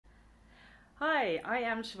Hi, I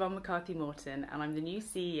am Siobhan McCarthy-Morton and I'm the new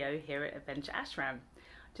CEO here at Adventure Ashram.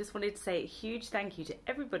 Just wanted to say a huge thank you to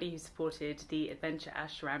everybody who supported the Adventure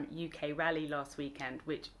Ashram UK rally last weekend,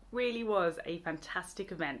 which really was a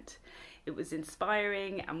fantastic event. It was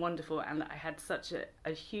inspiring and wonderful, and I had such a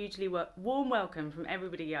hugely warm welcome from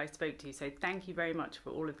everybody I spoke to, so thank you very much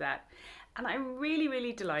for all of that. And I'm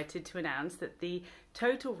really delighted to announce that the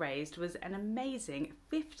total raised was an amazing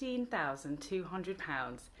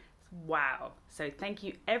 £15,200. Wow. So thank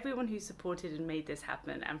you everyone who supported and made this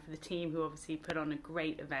happen, and for the team who obviously put on a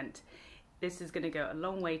great event. This is going to go a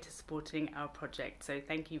long way to supporting our project, so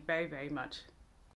thank you very much.